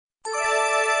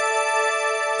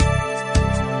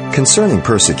Concerning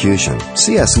persecution,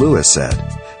 C.S. Lewis said,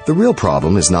 "The real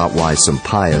problem is not why some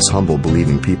pious, humble,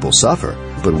 believing people suffer,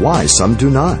 but why some do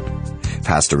not."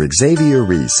 Pastor Xavier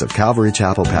Reese of Calvary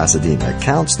Chapel, Pasadena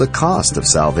counts the cost of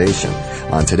salvation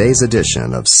on today's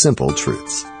edition of Simple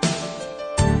Truths.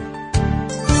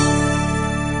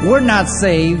 We're not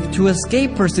saved to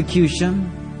escape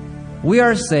persecution. We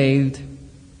are saved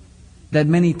that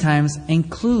many times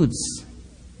includes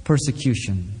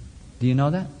persecution. Do you know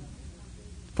that?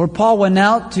 For Paul went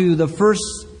out to the first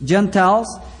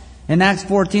Gentiles in Acts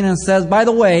 14 and says, by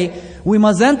the way, we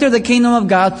must enter the kingdom of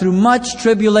God through much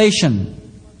tribulation.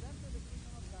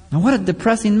 Now what a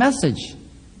depressing message.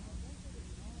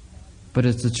 But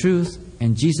it's the truth,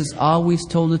 and Jesus always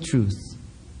told the truth.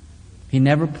 He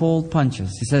never pulled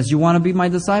punches. He says, you want to be my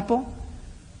disciple?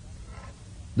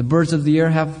 The birds of the air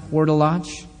have where to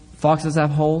lodge. Foxes have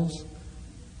holes.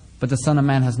 But the Son of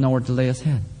Man has nowhere to lay his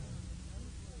head.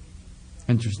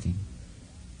 Interesting.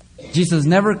 Jesus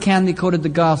never candy coated the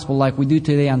gospel like we do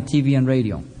today on TV and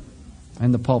radio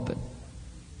and the pulpit.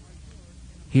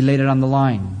 He laid it on the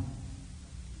line.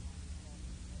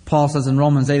 Paul says in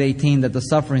Romans 8:18 that the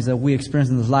sufferings that we experience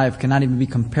in this life cannot even be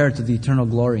compared to the eternal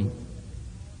glory.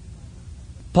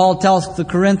 Paul tells the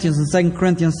Corinthians in 2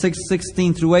 Corinthians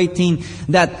 6:16 through 18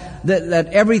 that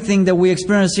everything that we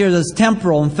experience here is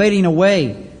temporal and fading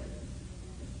away.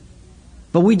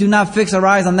 But we do not fix our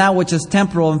eyes on that which is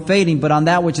temporal and fading, but on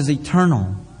that which is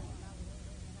eternal.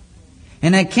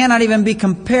 And it cannot even be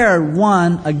compared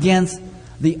one against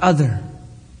the other.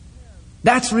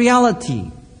 That's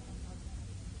reality.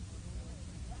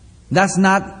 That's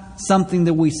not something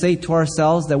that we say to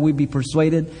ourselves, that we be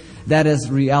persuaded. That is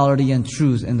reality and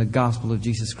truth in the gospel of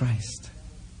Jesus Christ.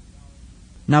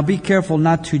 Now be careful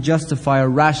not to justify or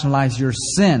rationalize your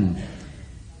sin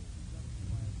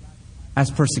as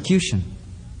persecution.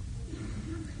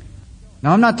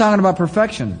 Now I'm not talking about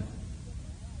perfection.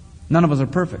 None of us are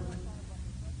perfect.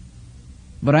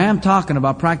 But I am talking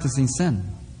about practicing sin.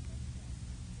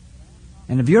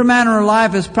 And if your manner of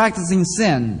life is practicing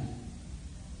sin,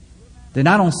 then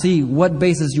I don't see what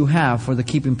basis you have for the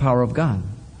keeping power of God.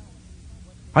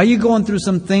 Are you going through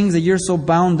some things that you're so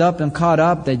bound up and caught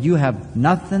up that you have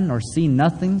nothing or see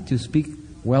nothing to speak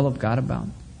well of God about?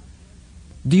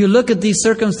 Do you look at these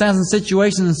circumstances and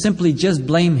situations and simply just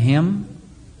blame Him?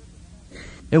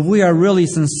 If we are really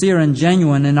sincere and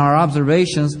genuine in our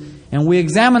observations and we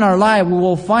examine our life, we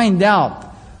will find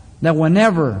out that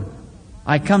whenever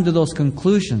I come to those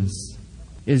conclusions,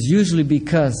 it's usually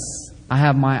because I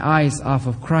have my eyes off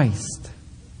of Christ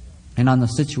and on the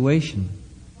situation.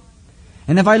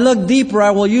 And if I look deeper,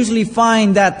 I will usually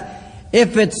find that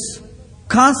if it's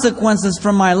consequences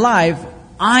from my life,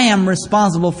 I am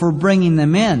responsible for bringing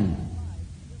them in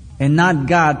and not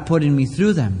God putting me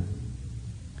through them.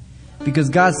 Because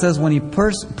God says when He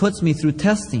puts me through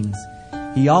testings,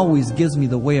 He always gives me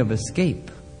the way of escape.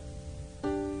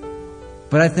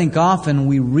 But I think often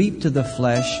we reap to the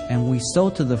flesh and we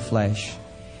sow to the flesh,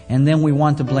 and then we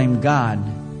want to blame God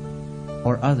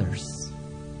or others.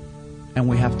 And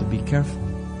we have to be careful.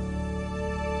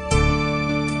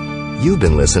 You've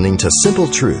been listening to Simple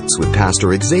Truths with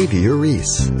Pastor Xavier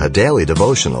Reese, a daily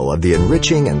devotional of the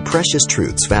enriching and precious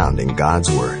truths found in God's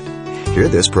Word. Hear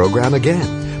this program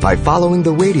again by following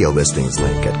the radio listings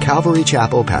link at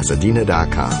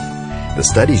CalvaryChapelPasadena.com. The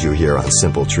studies you hear on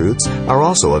Simple Truths are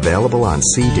also available on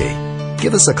CD.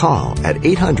 Give us a call at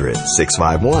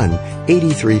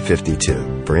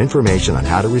 800-651-8352 for information on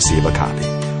how to receive a copy.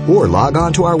 Or log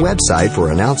on to our website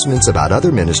for announcements about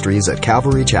other ministries at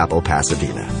Calvary Chapel,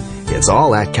 Pasadena. It's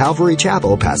all at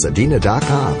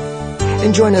CalvaryChapelPasadena.com.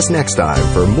 And join us next time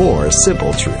for more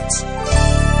Simple Truths.